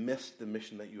we have missed the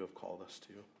mission that you have called us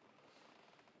to.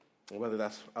 Whether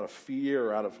that's out of fear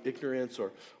or out of ignorance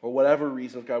or whatever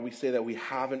reason, God, we say that we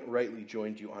haven't rightly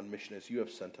joined you on mission as you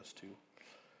have sent us to.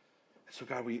 So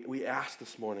God, we ask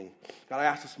this morning, God, I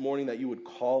ask this morning that you would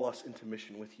call us into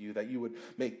mission with you, that you would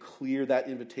make clear that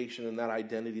invitation and that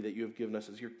identity that you have given us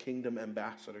as your kingdom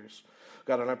ambassadors.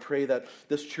 God, and I pray that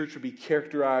this church would be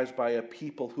characterized by a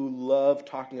people who love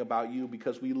talking about you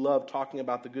because we love talking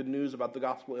about the good news about the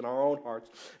gospel in our own hearts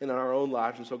and in our own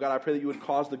lives. And so, God, I pray that you would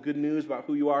cause the good news about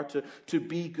who you are to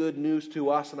be good news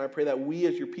to us. And I pray that we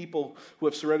as your people who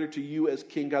have surrendered to you as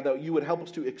King, God, that you would help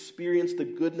us to experience the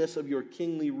goodness of your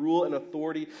kingly rule and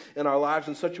authority in our lives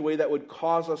in such a way that would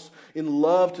cause us in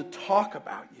love to talk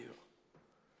about you.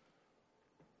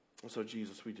 And so,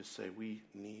 Jesus, we just say we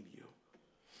need you.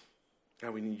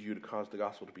 God, we need you to cause the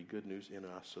gospel to be good news in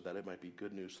us so that it might be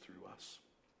good news through us.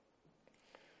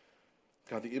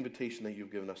 God, the invitation that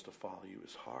you've given us to follow you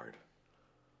is hard.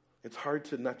 It's hard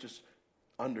to not just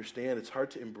understand, it's hard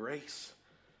to embrace.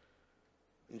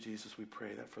 And Jesus, we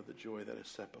pray that for the joy that is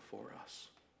set before us,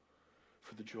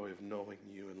 for the joy of knowing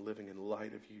you and living in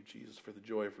light of you, Jesus, for the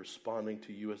joy of responding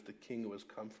to you as the King who has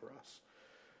come for us.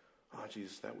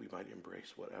 Jesus, that we might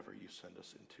embrace whatever you send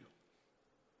us into.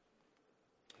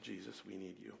 Jesus, we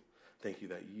need you. Thank you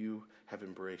that you have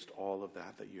embraced all of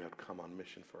that you have come on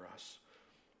mission for us,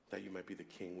 that you might be the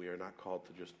King. We are not called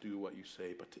to just do what you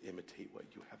say, but to imitate what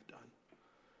you have done.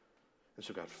 And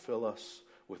so, God, fill us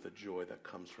with a joy that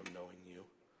comes from knowing you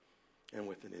and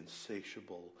with an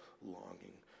insatiable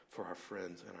longing for our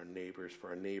friends and our neighbors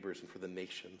and for the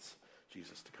nations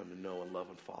Jesus, to come to know and love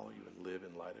and follow you and live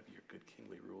in light of your good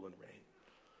kingly rule and reign.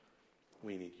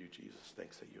 We need you, Jesus.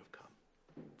 Thanks that you have come.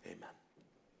 Amen.